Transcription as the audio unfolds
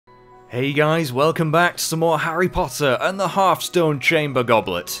Hey guys, welcome back to some more Harry Potter and the Hearthstone Chamber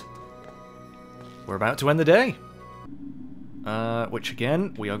Goblet. We're about to end the day. Which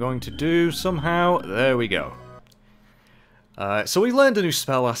again, we are going to do somehow. There we go. So we learned a new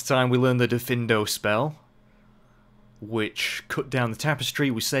spell last time. We learned the Diffindo spell, which cut down the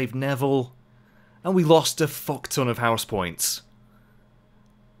tapestry, we saved Neville, and we lost a fuck ton of house points.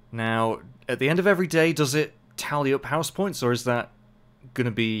 Now, at the end of every day, does it tally up house points, or is that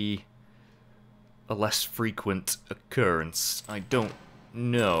gonna be a less frequent occurrence? I don't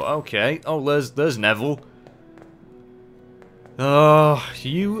know. Okay. Oh, there's Neville.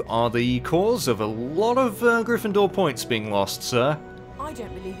 You are the cause of a lot of Gryffindor points being lost, sir. I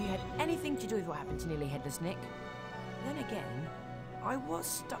don't believe you had anything to do with what happened to Nearly Headless Nick. Then again, I was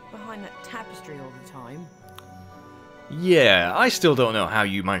stuck behind that tapestry all the time. Yeah, I still don't know how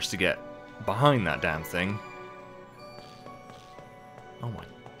you managed to get behind that damn thing. Oh my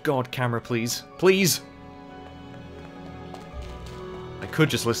god, camera, please. Please! I could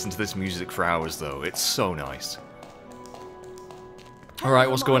just listen to this music for hours, though. It's so nice. Alright,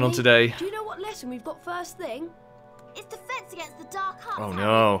 what's going on today? Do you know what lesson we've got first thing? It's defense against the dark arts. Oh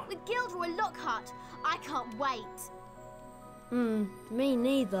no. With Gilderoy Lockhart. I can't wait. Me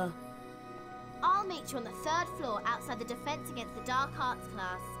neither. I'll meet you on the 3rd floor outside the defense against the dark arts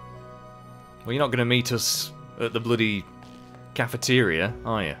class. Well, you're not going to meet us at the bloody cafeteria,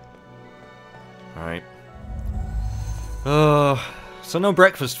 are you? Alright. So no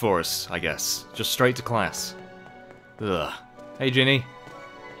breakfast for us, I guess. Just straight to class. Ugh. Hey, Ginny.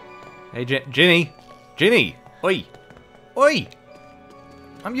 Hey, Ginny! Ginny! Oi! Oi!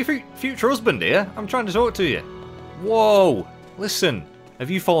 I'm your future husband here. I'm trying to talk to you. Whoa! Listen. Have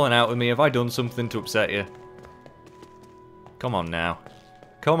you fallen out with me? Have I done something to upset you? Come on now.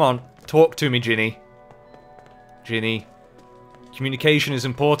 Come on. Talk to me, Ginny. Ginny. Communication is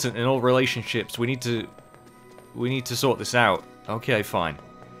important in all relationships. We need to sort this out. Okay, fine.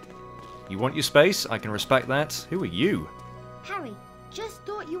 You want your space? I can respect that. Who are you? Harry, just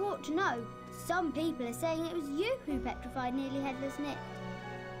thought you ought to know. Some people are saying it was you who petrified Nearly Headless Nick.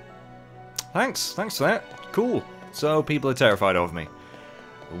 Thanks for that. Cool. So people are terrified of me.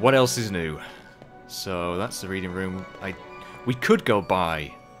 What else is new? So that's the reading room. We could go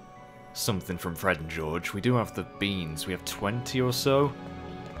buy something from Fred and George. We do have the beans. We have 20 or so.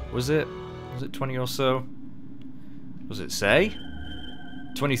 Was it 20 or so? Was it say?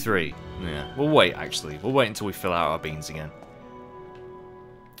 23. Yeah. We'll wait, actually. We'll wait until we fill out our beans again.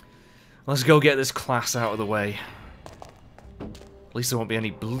 Let's go get this class out of the way. At least there won't be any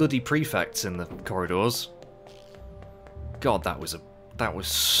bloody prefects in the corridors. God, that was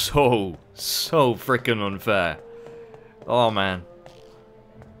so freaking unfair. Oh man.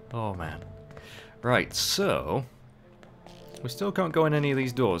 Oh man. Right, so we still can't go in any of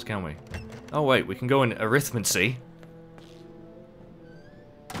these doors, can we? Oh wait, we can go in arithmancy.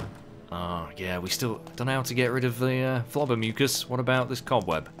 Oh yeah, we still don't know how to get rid of the flobber mucus. What about this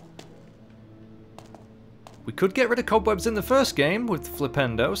cobweb? We could get rid of cobwebs in the first game with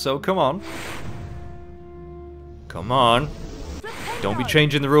Flipendo, so come on. Come on. Flipendo. Don't be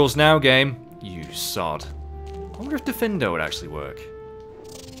changing the rules now, game. You sod. I wonder if Diffindo would actually work.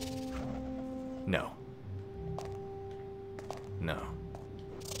 No. No.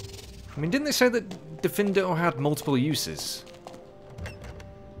 I mean, didn't they say that Diffindo had multiple uses?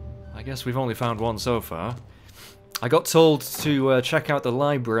 I guess we've only found one so far. I got told to check out the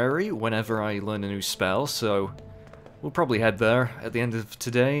library whenever I learn a new spell, so we'll probably head there at the end of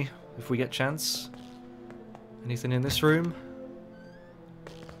today, if we get chance. Anything in this room?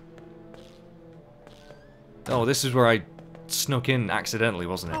 Oh, this is where I snuck in accidentally,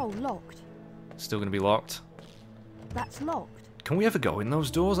 wasn't it? Oh, locked. Still gonna be locked. That's locked. Can we ever go in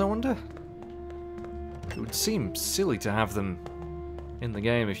those doors, I wonder? It would seem silly to have them in the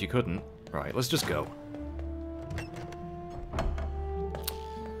game if you couldn't. Right, let's just go.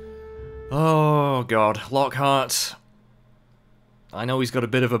 Oh god, Lockhart. I know he's got a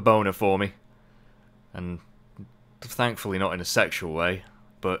bit of a boner for me. And thankfully not in a sexual way,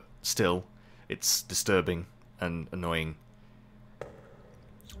 but still, it's disturbing and annoying.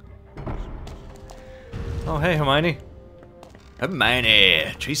 Oh hey Hermione.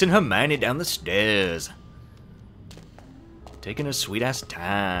 Hermione! Chasing Hermione down the stairs. Taking a sweet ass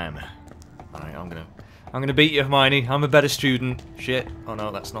time. Alright, I'm gonna beat you, Hermione. I'm a better student. Shit. Oh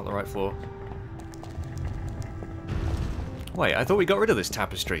no, that's not the right floor. Wait, I thought we got rid of this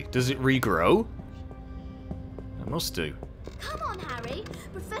tapestry. Does it regrow? It must do. Come on, Harry.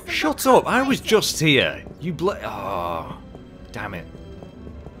 Professor Shut Lockhart's up! I was waiting. just here. You oh, damn it.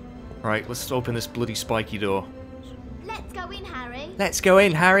 Right, let's open this bloody spiky door. Let's Let's go in, Harry. Let's go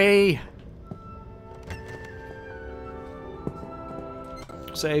in, Harry!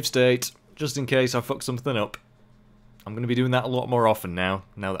 Save state, just in case I fuck something up. I'm going to be doing that a lot more often now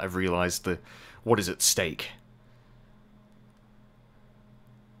that I've realised what is at stake.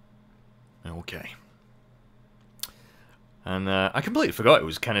 Okay. And I completely forgot it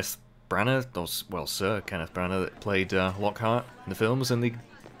was Kenneth Branagh, well, Sir Kenneth Branagh, that played Lockhart in the films, and the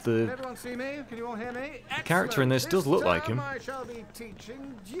everyone see me? Can you all hear me? The character in this does look like him. I shall be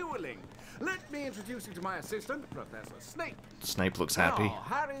teaching dueling. Let me introduce you to my assistant, Professor Snape. Snape looks happy. Now,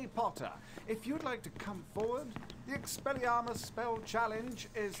 Harry Potter, if you'd like to come forward, the Expelliarmus spell challenge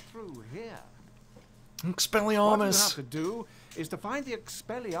is through here. Expelliarmus. What you have to do is to find the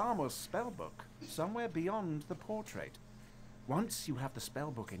Expelliarmus spellbook somewhere beyond the portrait. Once you have the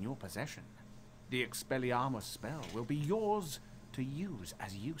spellbook in your possession, the Expelliarmus spell will be yours to use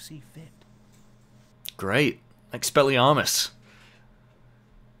as you see fit. Great. Expelliarmus.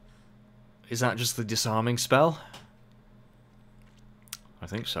 Is that just the disarming spell? I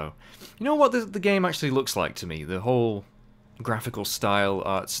think so. You know what the game actually looks like to me? The whole graphical style,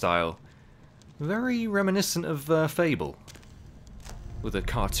 art style. Very reminiscent of Fable. With the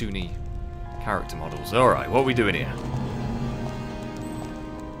cartoony character models. Alright, what are we doing here?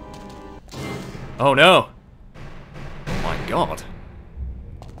 Oh no! Oh my god.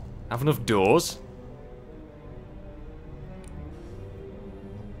 Have enough doors?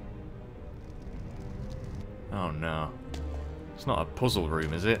 Oh no. It's not a puzzle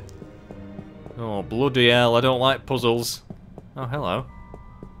room, is it? Oh bloody hell, I don't like puzzles. Oh, hello.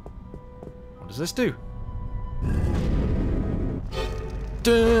 What does this do?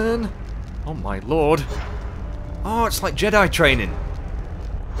 Dun! Oh my lord. Oh, it's like Jedi training.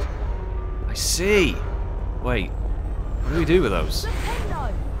 I see. Wait, what do we do with those?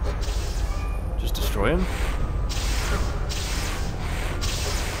 Just destroy them?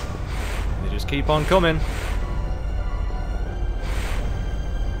 They just keep on coming.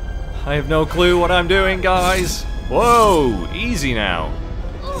 I have no clue what I'm doing, guys. Whoa, easy now.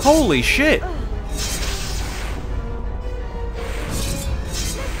 Holy shit.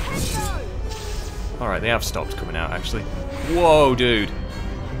 Alright, they have stopped coming out, actually. Whoa, dude.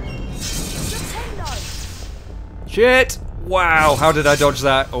 Shit! Wow, how did I dodge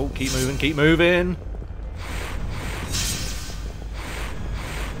that? Oh, keep moving, keep moving.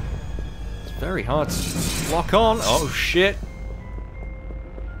 It's very hard to lock on. Oh, shit.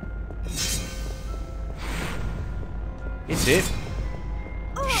 Hit it.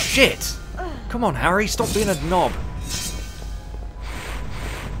 Shit! Come on, Harry, stop being a knob.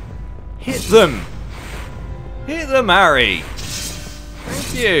 Hit them! Hit them, Harry!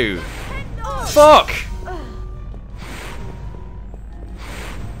 Thank you! Fuck!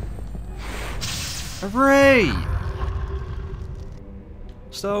 Hooray!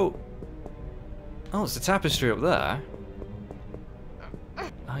 So... Oh, it's the tapestry up there.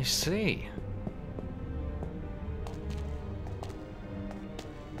 I see.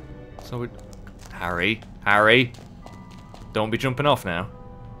 So it... Harry! Don't be jumping off now.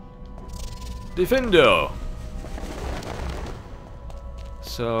 Defendo!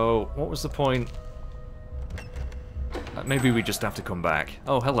 So, what was the point? Maybe we just have to come back.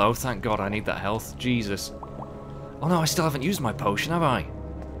 Oh, hello, thank God I need that health. Jesus. Oh no, I still haven't used my potion, have I?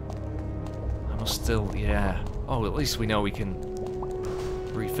 I must still, yeah. Oh, at least we know we can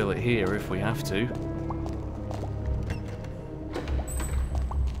refill it here if we have to.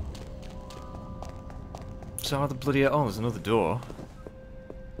 So how the bloody... Oh, there's another door.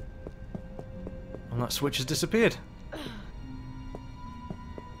 And that switch has disappeared.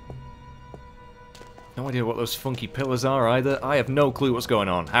 No idea what those funky pillars are either. I have no clue what's going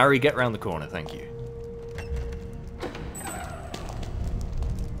on. Harry, get round the corner, thank you.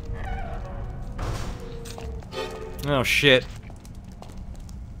 Oh shit.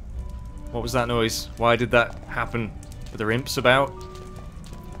 What was that noise? Why did that happen? Were there imps about?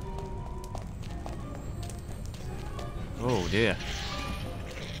 Oh dear.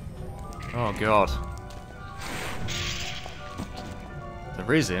 Oh god.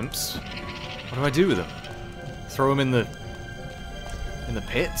 There is imps. What do I do with them? Throw them in the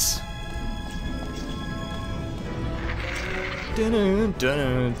pits? Dun,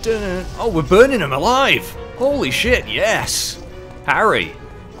 dun, dun. Oh, we're burning them alive! Holy shit, yes! Harry,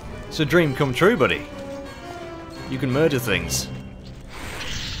 it's a dream come true, buddy. You can murder things.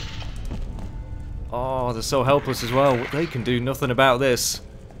 Oh, they're so helpless as well. They can do nothing about this.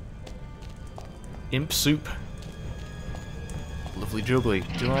 Imp soup. Lovely jubbly.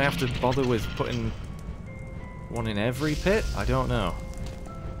 Do I have to bother with putting one in every pit? I don't know.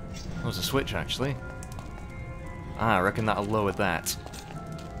 There's a switch, actually. Ah, I reckon that'll lower that.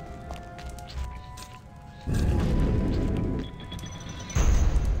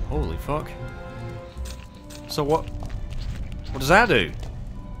 Holy fuck. So what does that do?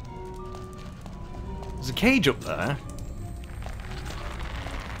 There's a cage up there.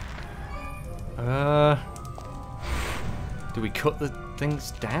 Do we cut the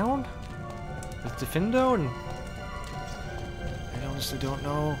things down? With Defindo and... I honestly don't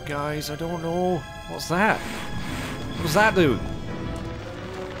know, guys. I don't know. What's that? What does that do?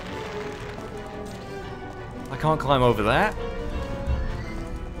 I can't climb over that.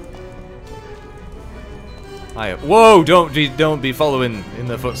 Whoa! Don't be following in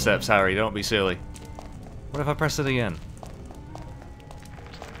the footsteps, Harry. Don't be silly. What if I press it again?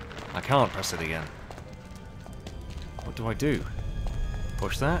 I can't press it again. What do I do?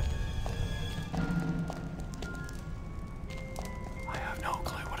 Push that? I have no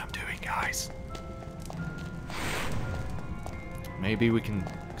clue what I'm doing, guys. Maybe we can...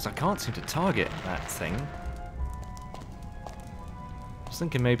 Because I can't seem to target that thing. I was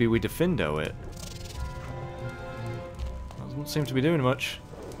thinking maybe we Defindo it. Doesn't seem to be doing much.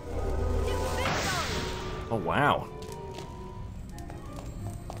 Oh, wow.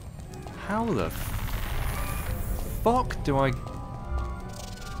 How the fuck do I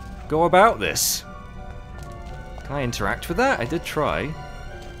go about this? Can I interact with that? I did try.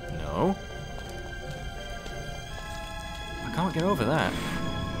 No. I can't get over that.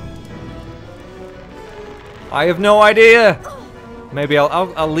 I have no idea! Maybe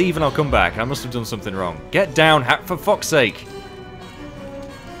I'll leave and I'll come back. I must have done something wrong. Get down, for fuck's sake!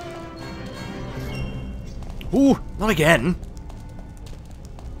 Ooh, not again!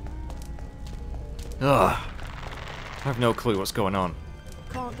 Ugh. I have no clue what's going on.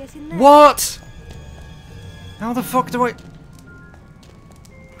 Can't get in there. What?! How the fuck do I...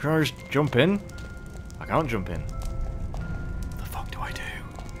 Can I just jump in? I can't jump in. What the fuck do I do?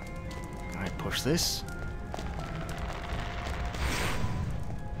 Can I push this?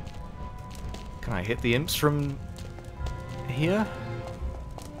 Can I hit the imps from here?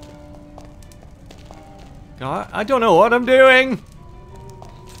 God, I don't know what I'm doing!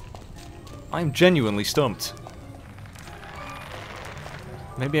 I'm genuinely stumped.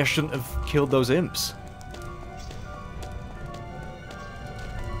 Maybe I shouldn't have killed those imps.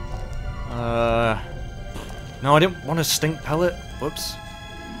 No, I didn't want a stink pellet. Whoops.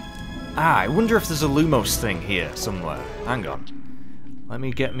 Ah, I wonder if there's a Lumos thing here somewhere. Hang on. Let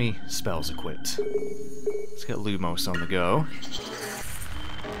me get me spells equipped. Let's get Lumos on the go.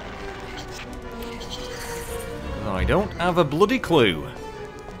 Oh, I don't have a bloody clue.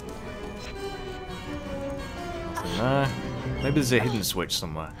 Nothing there. Maybe there's a hidden switch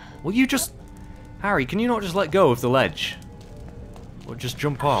somewhere. Will you just... Harry, can you not just let go of the ledge? Or just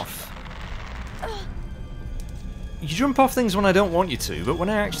jump off? You jump off things when I don't want you to, but when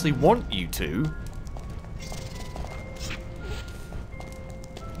I actually want you to...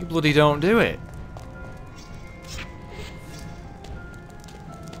 You bloody don't do it.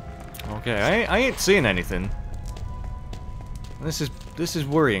 Okay, I ain't seeing anything. This is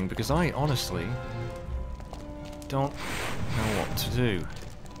worrying because I honestly don't know what to do.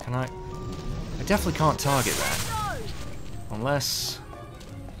 Can I definitely can't target that. Unless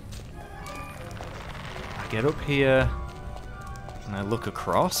I get up here and I look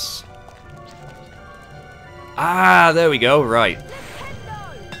across. Ah, there we go, right.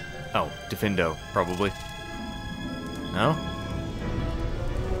 Oh, Defindo, probably. No?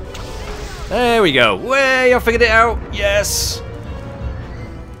 There we go. Way, I figured it out. Yes.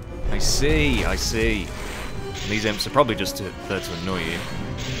 I see, I see. And these imps are probably just there to annoy you.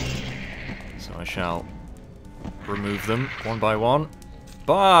 So I shall remove them one by one.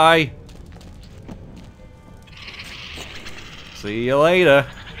 Bye! See you later.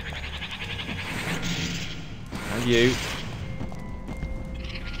 And you.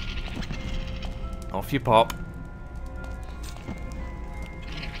 Off you pop.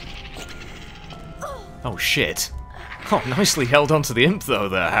 Oh shit. Oh, nicely held onto the imp though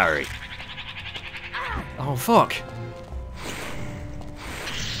there, Harry. Oh fuck.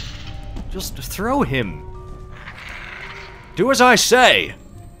 Just throw him. Do as I say,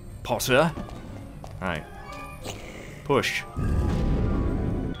 Potter. Alright. Push.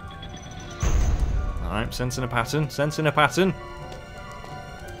 Alright, sensing a pattern. Sensing a pattern.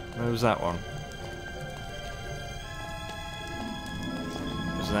 Where was that one?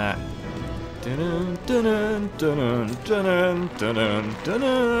 Who's that? Dun dun dun dun dun dun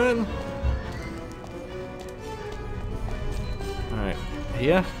dun. Alright,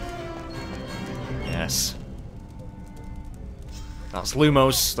 here? Yes. That's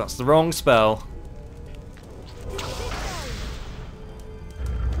Lumos, that's the wrong spell.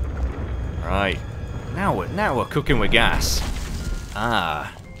 Right. Now we're cooking with gas.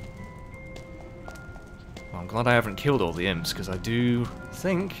 Ah. Well, I'm glad I haven't killed all the imps, because I do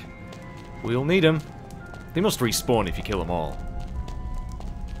think we'll need them. They must respawn if you kill them all.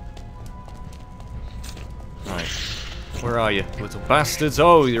 Right. Where are you, little bastards?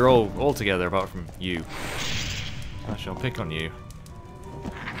 Oh, you're all together, apart from you. I shall pick on you.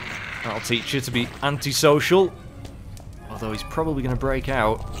 That'll teach you to be antisocial. Although he's probably going to break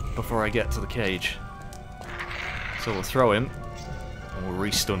out before I get to the cage. So we'll throw him, and we'll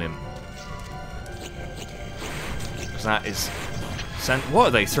re-stun him. Because that is... What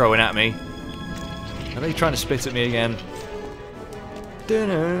are they throwing at me? Are they trying to spit at me again?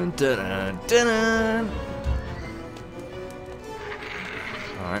 Dun-dun, dun-dun, dun-dun.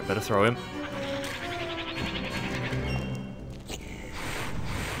 Alright, better throw him.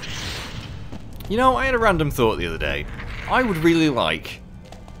 You know, I had a random thought the other day. I would really like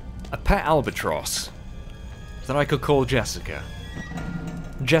a pet albatross that I could call Jessica.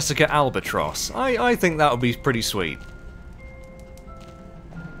 Jessica Albatross. I think that would be pretty sweet.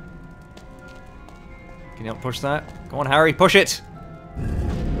 Can you help push that? Go on, Harry, push it!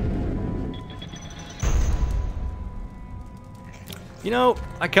 You know,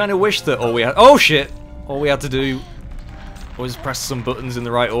 I kind of wish that all we had... Oh, shit! All we had to do was press some buttons in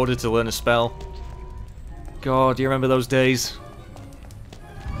the right order to learn a spell. God, do you remember those days?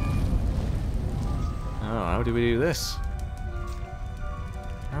 Oh, how do we do this?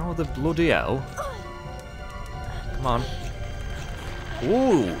 How the bloody hell? Come on.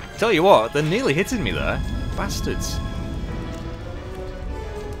 Ooh, tell you what, they're nearly hitting me there. Bastards.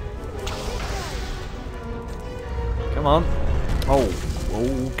 Come on. Oh,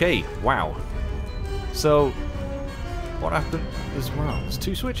 okay, wow. So, what happened as well? There's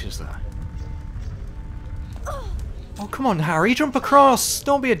two switches there. Oh, come on, Harry, jump across!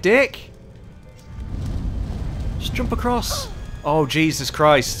 Don't be a dick! Just jump across. Oh, Jesus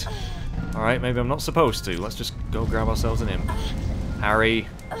Christ. Alright, maybe I'm not supposed to. Let's just go grab ourselves an imp. Harry.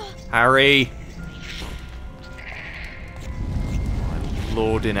 Harry! My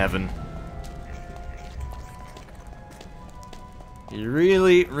Lord in heaven. He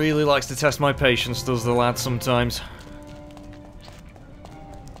really, really likes to test my patience, does the lad sometimes.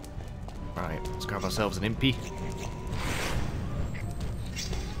 Right, let's grab ourselves an impy.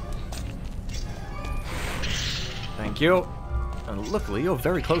 Thank you. And luckily, you're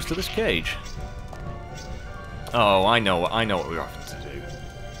very close to this cage. Oh, I know what we're having to do.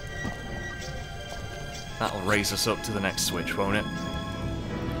 That'll raise us up to the next switch, won't it?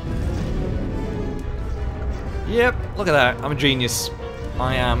 Yep, look at that. I'm a genius.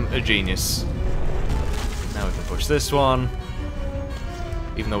 I am a genius. Now we can push this one.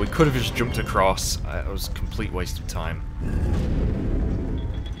 Even though we could have just jumped across, it was a complete waste of time.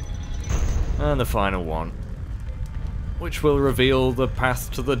 And the final one, which will reveal the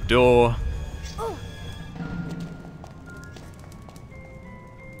path to the door.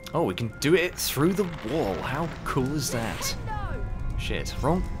 Oh, we can do it through the wall. How cool is that? Shit,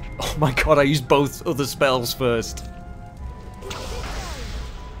 wrong. Oh my god, I used both other spells first.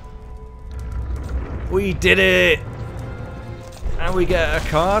 We did it! And we get a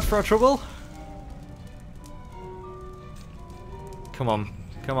card for our trouble? Come on.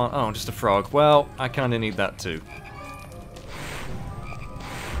 Come on. Oh, just a frog. Well, I kinda need that too.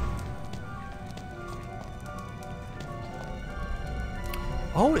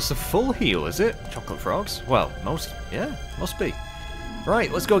 Oh, it's a full heal, is it? Chocolate frogs? Well, yeah, must be.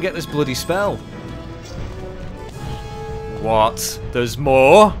 Right, let's go get this bloody spell. What? There's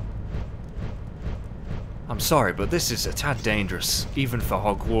more? I'm sorry, but this is a tad dangerous, even for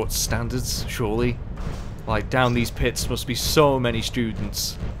Hogwarts standards, surely. Like, down these pits must be so many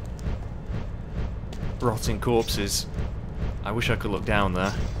students. Rotting corpses. I wish I could look down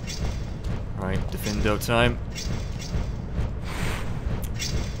there. Right, Defindo time.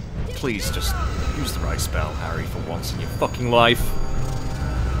 Please just use the right spell, Harry, for once in your fucking life.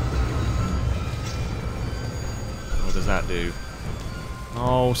 What does that do?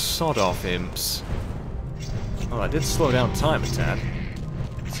 Oh, sod off, imps. Well, I did slow down time a tad,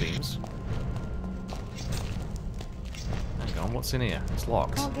 it seems. Hang on, what's in here? It's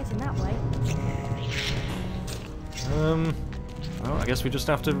locked. Can't get in that way. Well, I guess we just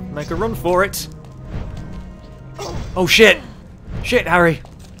have to make a run for it. Oh, shit! Shit, Harry!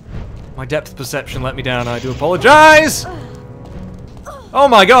 My depth perception let me down, I do apologize! Oh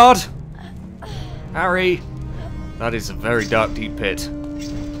my god! Harry! That is a very dark, deep pit.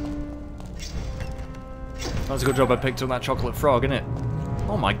 That was a good job I picked up that chocolate frog, innit?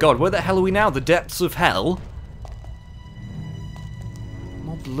 Oh my god, where the hell are we now? The depths of hell?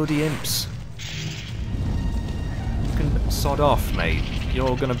 More bloody imps. You can sod off, mate.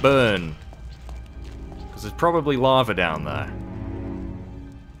 You're gonna burn. Because there's probably lava down there.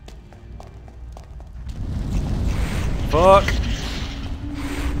 Fuck!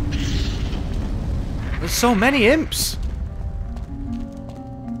 There's so many imps!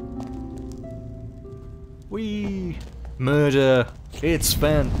 Whee! Murder! It's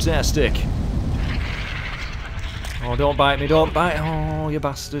fantastic! Oh, don't bite me, don't bite! Oh, you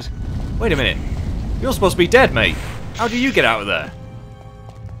bastard. Wait a minute. You're supposed to be dead, mate. How do you get out of there?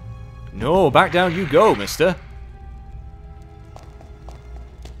 No, back down you go, mister.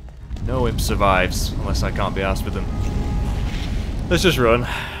 No imp survives, unless I can't be arsed with them. Let's just run.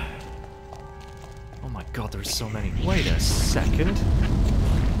 Oh my god, there are so many. Wait a second.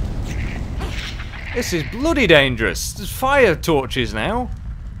 This is bloody dangerous. There's fire torches now.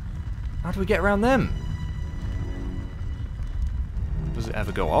 How do we get around them? Does it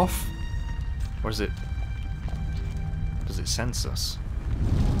ever go off? Or is it... Does it sense us?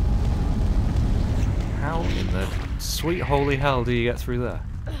 How in the sweet holy hell do you get through there?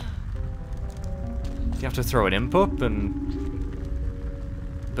 Do you have to throw an imp up and...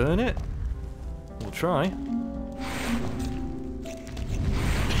 burn it? We'll try.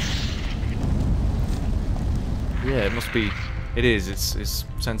 Yeah, it must be... It is, it's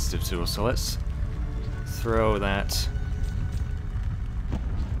sensitive to us, so let's throw that.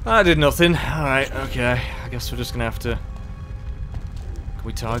 I did nothing. Alright, okay. I guess we're just gonna have to... Can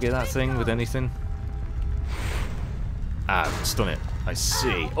we target that thing with anything? Ah, stun it. I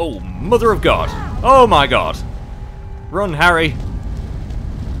see. Oh, mother of God! Oh my God! Run, Harry!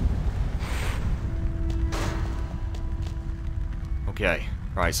 Okay.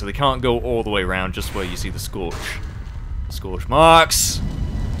 Right, so they can't go all the way around just where you see the scorch marks!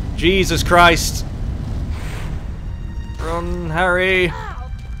 Jesus Christ! Run, Harry!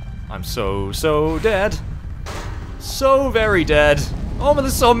 I'm so dead. So very dead. Oh, but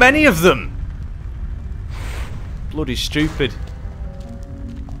there's so many of them! Bloody stupid.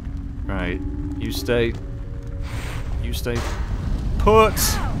 Right, you stay put!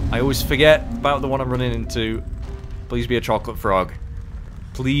 I always forget about the one I'm running into. Please be a chocolate frog.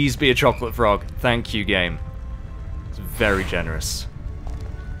 Please be a chocolate frog. Thank you, game. It's very generous.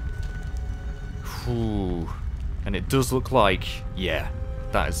 Whew. And it does look like, yeah,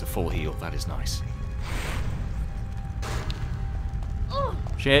 that is a full heal. That is nice.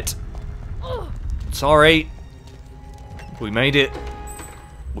 Shit. Sorry. We made it.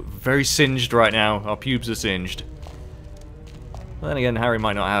 We're very singed right now. Our pubes are singed. Well, then again, Harry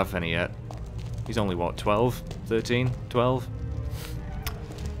might not have any yet. He's only, what, 12? 13? 12?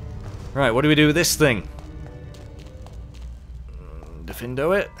 Right, what do we do with this thing?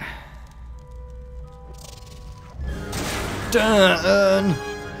 Defindo it. Dun!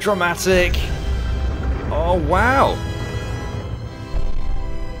 Dramatic! Oh, wow!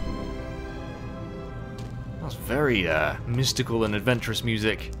 That's very, mystical and adventurous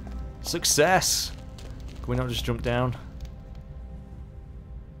music. Success! Can we not just jump down?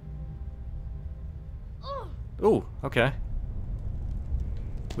 Oh, okay.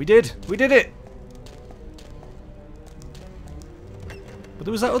 We did! We did it! But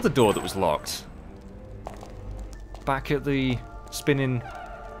there was that other door that was locked. Back at the spinning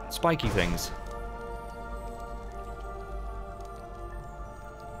spiky things.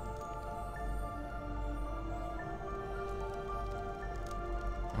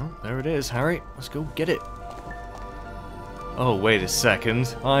 Oh, there it is, Harry. Let's go get it. Oh, wait a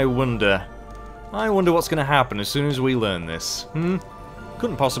second. I wonder what's going to happen as soon as we learn this.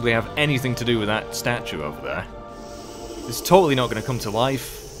 Couldn't possibly have anything to do with that statue over there. It's totally not going to come to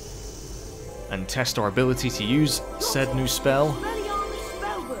life and test our ability to use said new spell.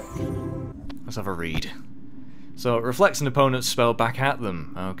 Let's have a read. So, it reflects an opponent's spell back at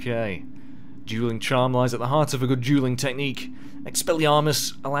them. Okay. Dueling Charm lies at the heart of a good dueling technique.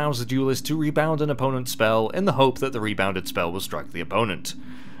 Expelliarmus allows the duelist to rebound an opponent's spell in the hope that the rebounded spell will strike the opponent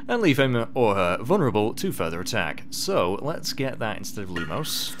and leave him or her vulnerable to further attack. So, let's get that instead of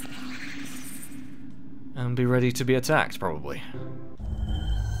Lumos. And be ready to be attacked, probably.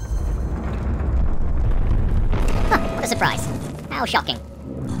 Huh, what a surprise. How shocking.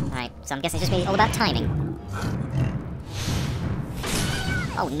 Alright, so I'm guessing it's just be all about timing.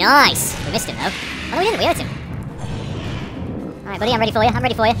 Oh, nice! We missed him, though. Oh, no, we didn't. We hurt him. Alright, buddy, I'm ready for you. I'm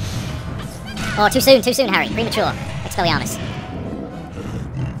ready for you. Oh, too soon, Harry. Premature. Expelliarmus.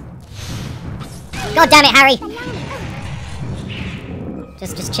 God damn it, Harry!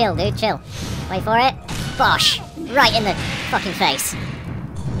 Just chill, dude, chill. Wait for it. Bosh! Right in the fucking face.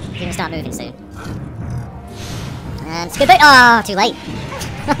 He's gonna start moving soon. And scoop it! Oh, too late.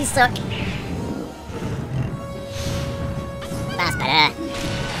 I suck. That's better.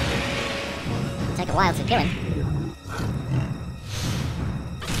 It'll take a while to kill him.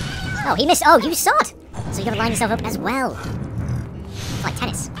 Oh, he missed. Oh, you saw it. So you gotta line yourself up as well. It's like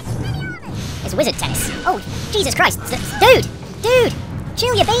tennis. It's wizard tennis. Oh, Jesus Christ. Dude! Dude!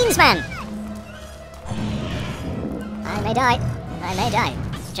 Chill your beans, man! I may die. I may die.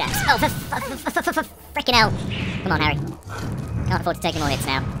 Chaps. Oh, for frickin' hell. Come on, Harry. Can't afford to take any more hits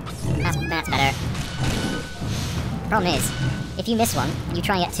now. That's better. Problem is, if you miss one, and you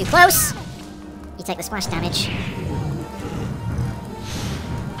try and get too close, you take the splash damage.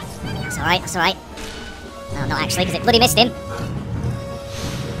 That's alright, that's alright. No, not actually, because it bloody missed him.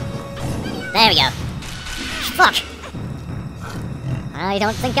 There we go. Fuck! I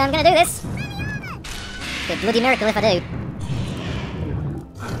don't think I'm gonna do this. Be a bloody miracle if I do.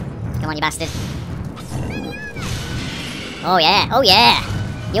 Come on, you bastard. Oh yeah, oh yeah!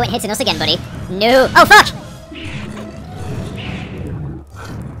 You ain't hitting us again, buddy. No! Oh, fuck!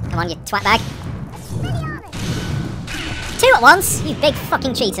 Come on, you twat bag. 2 at once! You big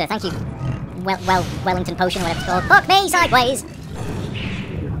fucking cheater, thank you. Wellington potion, whatever it's called. Fuck me, sideways!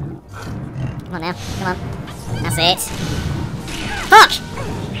 Come on now, come on. That's it. Fuck!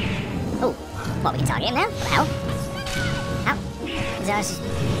 Oh, what, we can target him now? What the hell? How? Is that just...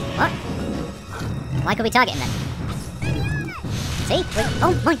 What? Why could we target him then? See? Wait.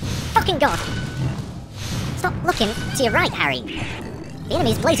 Oh my fucking god! Stop looking to your right, Harry. The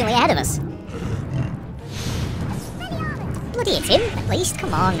enemy's blatantly ahead of us. Bloody hit him, at least.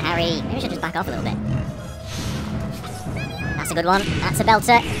 Come on, Harry. Maybe we should just back off a little bit. That's a good one. That's a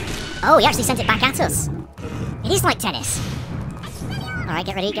belter. Oh, he actually sent it back at us. It is like tennis. Alright,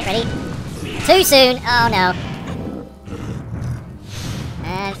 get ready, get ready. Too soon! Oh no.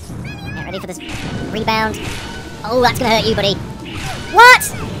 And get ready for this rebound. Oh, that's gonna hurt you, buddy. What?!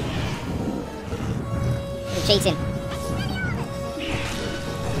 You're cheating.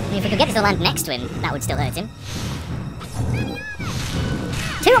 I mean, if we could get to land next to him, that would still hurt him.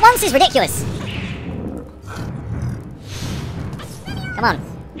 2 at once is ridiculous! Come on.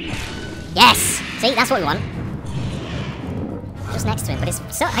 Yes! See, that's what we want. Just next to him, but it's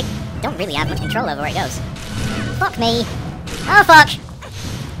so... I don't really have much control over where it goes. Fuck me! Oh, fuck!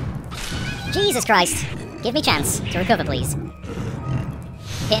 Jesus Christ. Give me chance to recover, please.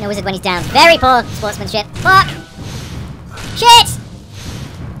 Hitting a wizard when he's down. Very poor sportsmanship. Fuck! Shit!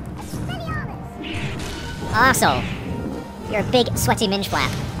 Arsehole. You're a big, sweaty minge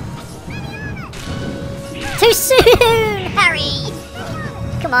flap. Too soon, Harry!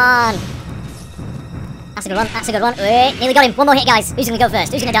 Come on. That's a good one, that's a good one. Wait, nearly got him. One more hit, guys. Who's gonna go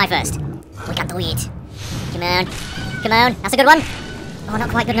first? Who's gonna die first? We can do it. Come on. Come on. That's a good one. Oh, not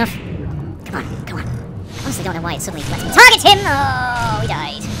quite good enough. Come on, come on. I honestly don't know why it suddenly lets me target him! Oh, he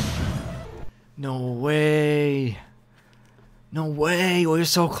died. No way. No way, we were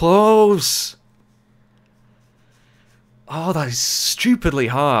so close. Oh, that is stupidly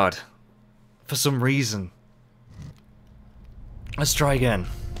hard. For some reason. Let's try again.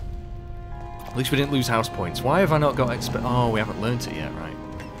 At least we didn't lose house points. Why have I not got Oh, we haven't learnt it yet, right.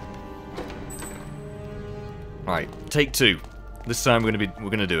 Alright, take 2. This time we're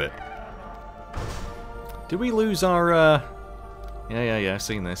gonna do it. Did we lose our Yeah, I've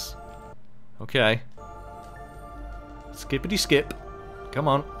seen this. Okay. Skippity skip. Come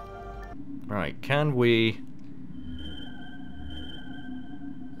on. Right, can we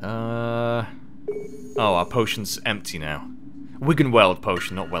Oh, our potion's empty now. Wiggenweld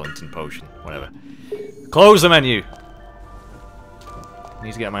potion, not Wellington potion. Whatever. Close the menu!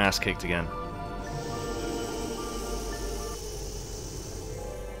 Need to get my ass kicked again.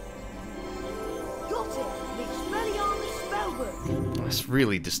 Got it! The Expelliarmus spellbook! It's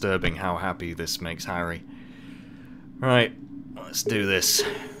really disturbing how happy this makes Harry. Right, let's do this.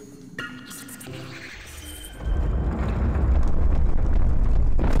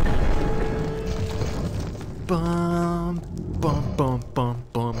 Bum bum bum bum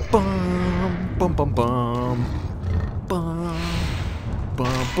bum bum bum bum bum bum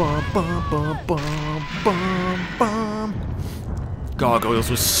bum bum bum bum bum bum. Gargoyles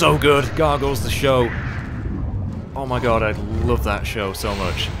was so good. Gargoyles the show. Oh my god, I love that show so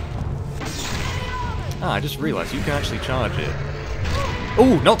much. Ah, I just realised you can actually charge it.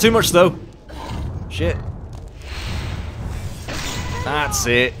 Oh, not too much though. Shit. That's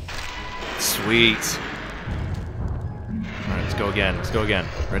it. Sweet. Alright, let's go again. Let's go again.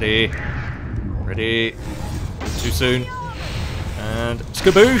 Ready? Ready? Too soon. And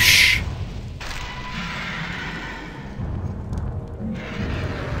skaboosh!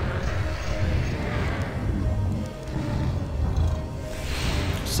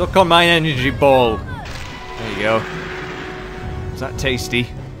 Suck on my energy ball. There you go. Is that tasty?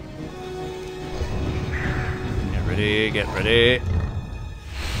 Get ready, get ready.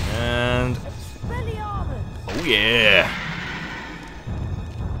 And... oh yeah!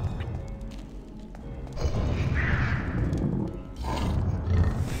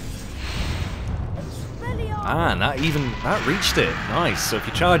 Ah, and that reached it. Nice. So if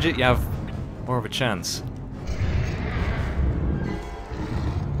you charge it, you have more of a chance.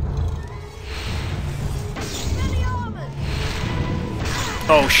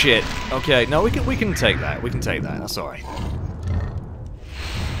 Oh shit. Okay, no, we can take that. We can take that. That's all right.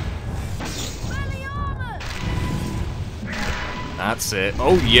 That's it.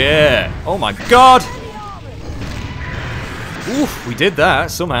 Oh yeah. Oh my god. Oof, we did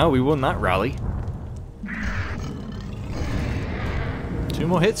that. Somehow we won that rally. 2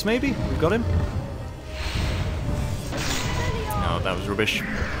 more hits, maybe? We've got him? No, that was rubbish.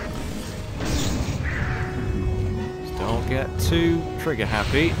 Just don't get too trigger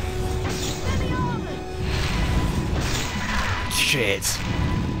happy. Shit.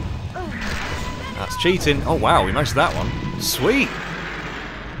 That's cheating. Oh wow, we managed that one. Sweet.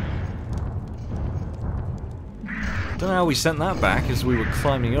 Don't know how we sent that back as we were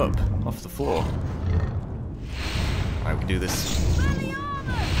climbing up off the floor. Alright, we can do this.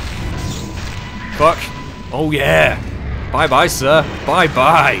 Fuck. Oh yeah. Bye-bye, sir.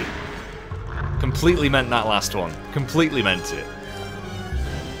 Bye-bye. Completely meant that last one. Completely meant it.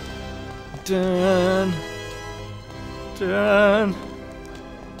 Done. Done.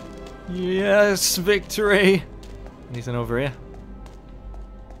 Yes, victory. Anything over here?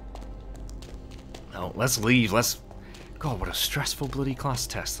 No, let's leave. Let's... God, what a stressful bloody class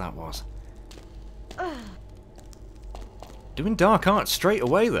test that was. Doing dark arts straight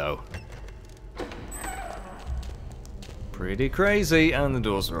away, though. Pretty crazy, and the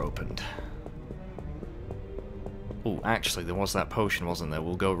doors are opened. Oh, actually, there was that potion, wasn't there?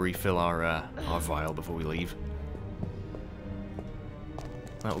 We'll go refill our vial before we leave.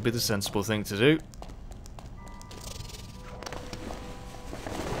 That would be the sensible thing to do.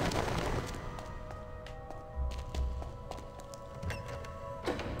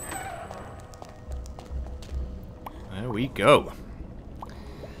 There we go.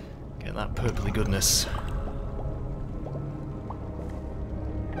 Get that purpley goodness.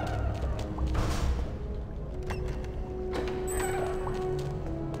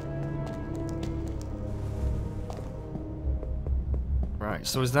 Right,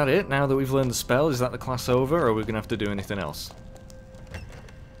 so is that it? Now that we've learned the spell, is that the class over, or are we going to have to do anything else?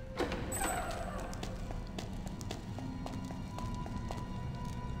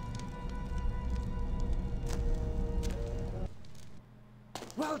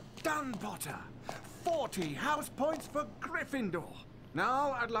 Well done, Potter! 40 house points for Gryffindor!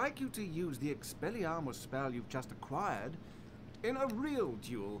 Now, I'd like you to use the Expelliarmus spell you've just acquired in a real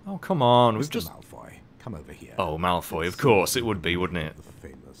duel. Oh, come on, we've Mr. just... Malfoy, come over here. Oh, Malfoy, of course, it would be, wouldn't it? The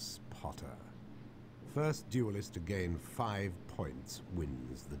famous Potter. First duelist to gain 5 points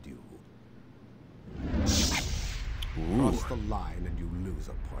wins the duel. Cross the line and you lose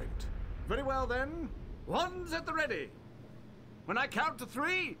a point. Very well, then. Wands at the ready. When I count to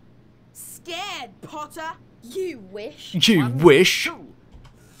 3... Scared, Potter? You wish. You wish? 2,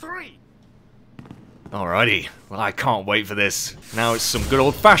 3. Alrighty, well, I can't wait for this. Now it's some good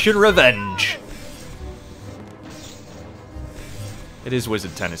old-fashioned revenge. It is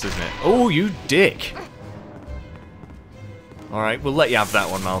wizard tennis, isn't it? Oh, you dick! Alright, we'll let you have that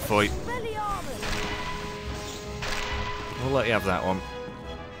one, Malfoy. We'll let you have that one.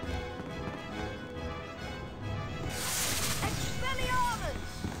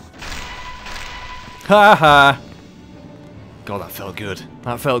 Ha ha! God, that felt good.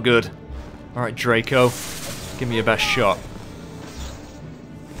 That felt good. Alright, Draco. Give me your best shot.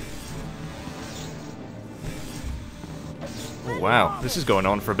 Oh, wow. This is going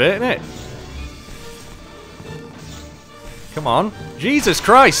on for a bit, isn't it? Come on. Jesus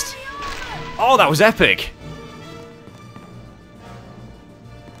Christ! Oh, that was epic!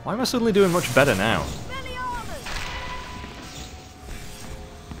 Why am I suddenly doing much better now?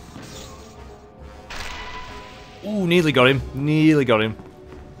 Ooh, nearly got him. Nearly got him.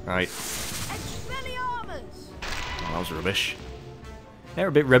 Right. Oh, that was rubbish. They're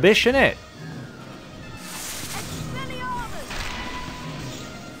a bit rubbish, innit?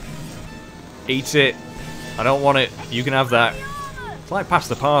 Eat it. I don't want it. You can have that. It's like Pass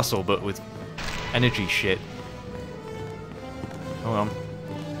the Parcel, but with energy shit. Hold on.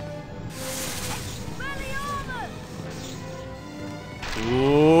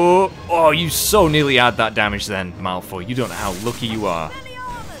 Ooh. Oh, you so nearly had that damage then, Malfoy. You don't know how lucky you are.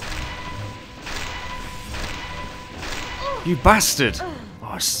 You bastard!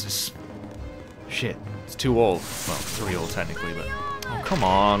 Oh, it's shit. It's 2 all. Well, 3 all technically, but... Oh, come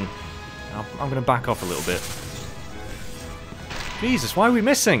on. I'm gonna back off a little bit. Jesus, why are we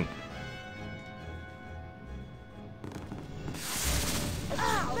missing?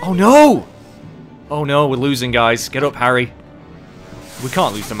 Oh no! Oh no, we're losing, guys. Get up, Harry. We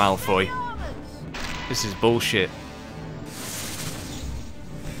can't lose to Malfoy. This is bullshit.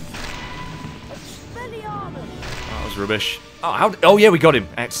 That was rubbish. Oh, how? Oh yeah, we got him.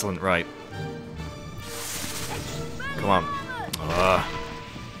 Excellent. Right. Come on.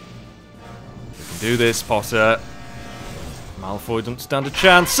 We can do this, Potter. Malfoy doesn't stand a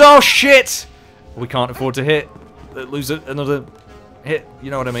chance. Oh shit! We can't afford to hit. Lose another hit. You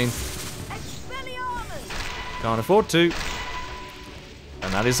know what I mean? Can't afford to.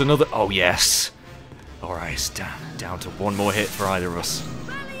 And that is another. Oh yes. All right, it's down to 1 more hit for either of us.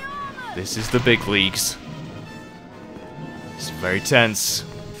 This is the big leagues. It's very tense.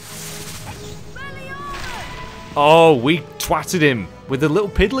 Oh, we twatted him with a little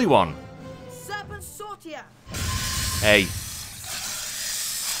piddly one. Hey.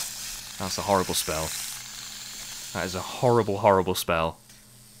 That's a horrible spell. That is a horrible, horrible spell.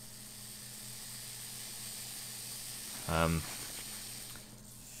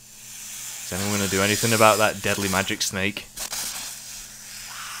 Is anyone going to do anything about that deadly magic snake?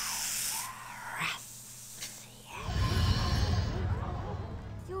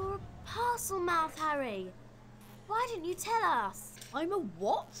 You're a parcel mouth, Harry. Why didn't you tell us? I'm a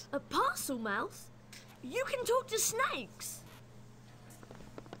what? A parcel mouth? You can talk to snakes.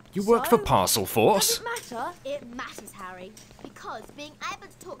 You worked for Parcel Force? Does it matter? It matters, Harry, because being able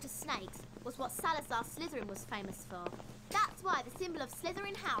to talk to snakes was what Salazar Slytherin was famous for. That's why the symbol of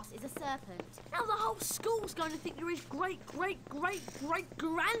Slytherin House is a serpent. Now the whole school's going to think you're his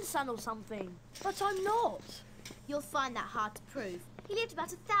great-great-great-great-grandson or something. But I'm not. You'll find that hard to prove. He lived about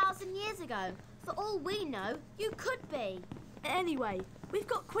 1,000 years ago. For all we know, you could be. Anyway, we've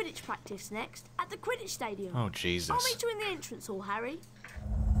got Quidditch practice next at the Quidditch Stadium. Oh, Jesus. I'll meet you in the entrance hall, Harry.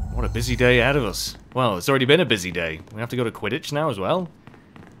 What a busy day ahead of us. Well, it's already been a busy day. We have to go to Quidditch now as well?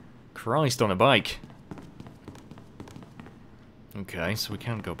 Christ on a bike. Okay, so we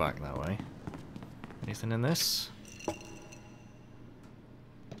can't go back that way. Anything in this?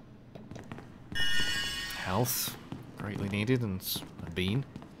 Health. Greatly needed, and a bean.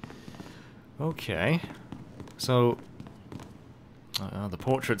 Okay. So... the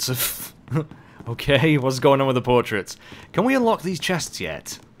portraits of... Okay, what's going on with the portraits? Can we unlock these chests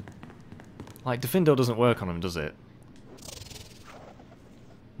yet? Like, Defindo doesn't work on them, does it?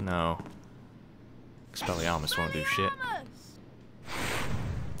 No. Expelliarmus won't do shit.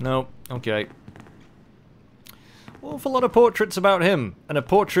 No, okay. Awful lot of portraits about him, and a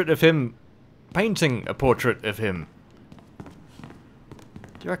portrait of him painting a portrait of him.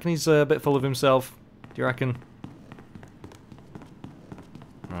 Do you reckon he's a bit full of himself? Do you reckon?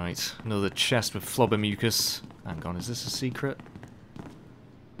 Right, another chest with flubber mucus. Hang on, is this a secret?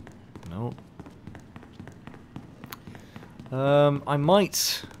 No. I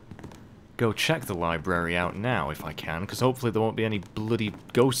might go check the library out now if I can, because hopefully there won't be any bloody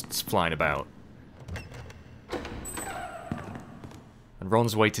ghosts flying about. And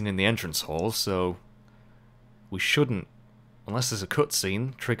Ron's waiting in the entrance hall, so we shouldn't, unless there's a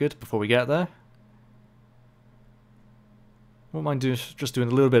cutscene triggered before we get there. Won't mind just doing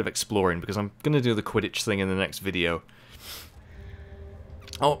a little bit of exploring, because I'm going to do the Quidditch thing in the next video.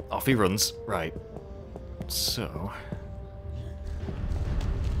 Oh, off he runs. Right. So...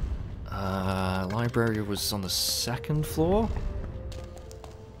 library was on the 2nd floor?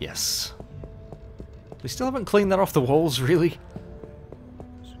 Yes. We still haven't cleaned that off the walls, really?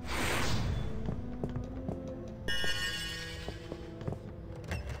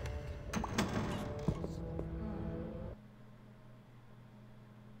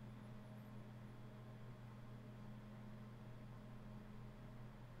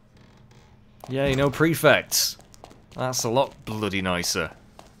 Yay, no prefects. That's a lot bloody nicer.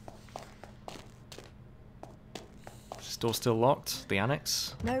 Is this door still locked? The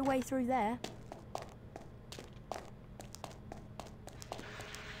annex? No way through there.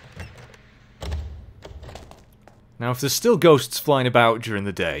 Now, if there's still ghosts flying about during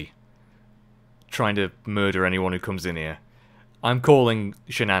the day, trying to murder anyone who comes in here, I'm calling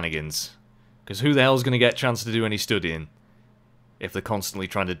shenanigans. Because who the hell's going to get a chance to do any studying if they're constantly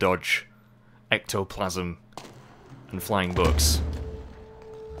trying to dodge ectoplasm and flying books?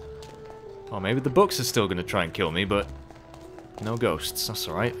 Or maybe the books are still going to try and kill me, but no ghosts. That's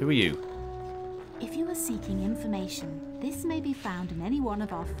alright. Who are you? If you are seeking information, this may be found in any one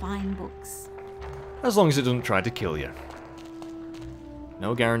of our fine books. As long as it doesn't try to kill you.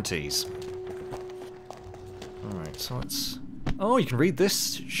 No guarantees. Alright, so let's... Oh, you can read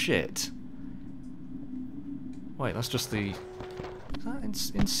this shit. Wait, that's just the... Is that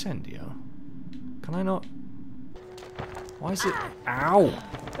Incendio? Can I not... Why is it... Ow!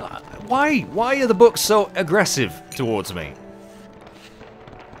 Why? Why are the books so aggressive towards me?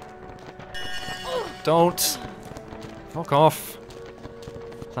 Don't! Fuck off.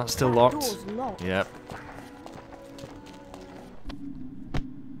 That's still locked. Yep.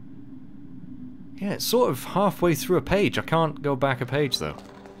 Yeah, it's sort of halfway through a page. I can't go back a page, though.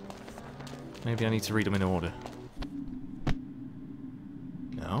 Maybe I need to read them in order.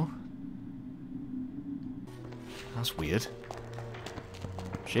 No? That's weird.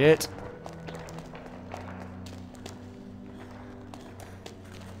 Shit.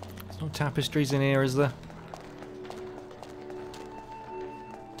 There's no tapestries in here, is there?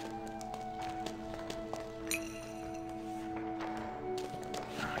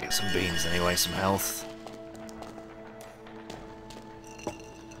 Some beans anyway, some health.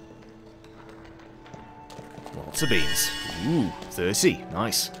 Lots of beans. Ooh, 30.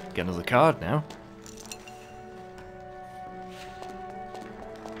 Nice. Get another card now.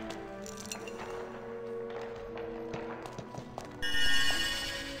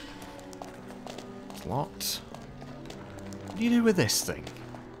 It's locked. What do you do with this thing?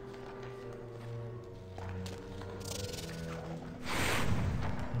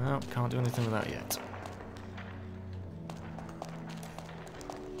 No, can't do anything with that yet.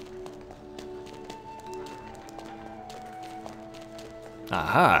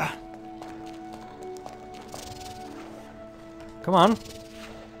 Aha! Come on.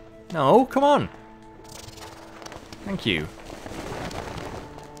 No, come on. Thank you.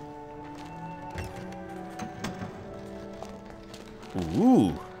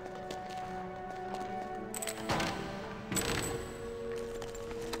 Ooh.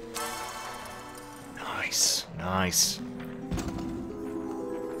 Nice, nice.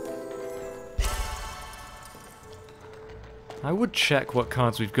 I would check what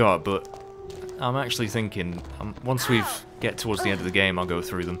cards we've got, but I'm actually thinking once we get towards the end of the game, I'll go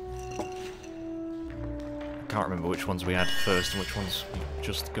through them. I can't remember which ones we had first and which ones we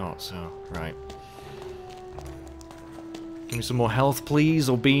just got, so, right. Give me some more health, please,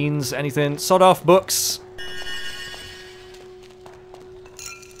 or beans, anything. Sod off, books!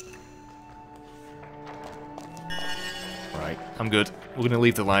 Right, I'm good. We're gonna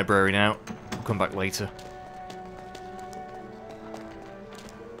leave the library now. We'll come back later.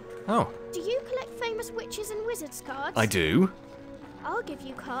 Oh. Do you collect famous witches and wizards cards? I do. I'll give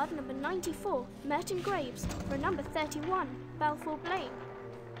you card number 94, Merton Graves, for number 31, Balfour Blaine.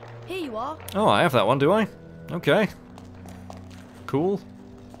 Here you are. Oh, I have that one, do I? Okay. Cool.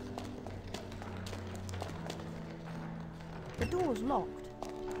 The door's locked.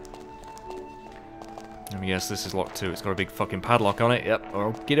 Let me guess, this is locked too. It's got a big fucking padlock on it. Yep.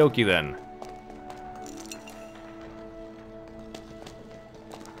 Okie dokie then.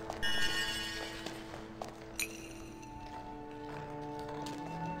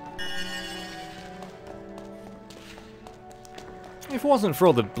 If it wasn't for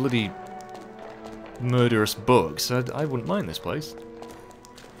all the bloody murderous bugs, I wouldn't mind this place.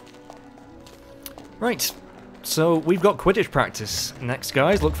 Right, so we've got Quidditch practice next,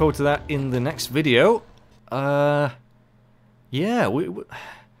 guys. Look forward to that in the next video. Yeah,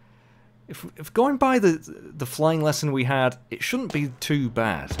 if going by the flying lesson we had, it shouldn't be too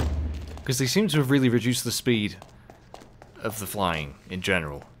bad, because they seem to have really reduced the speed of the flying in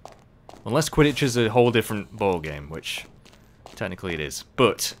general. Unless Quidditch is a whole different ballgame, which technically it is,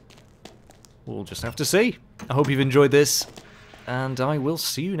 but we'll just have to see. I hope you've enjoyed this, and I will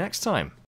see you next time.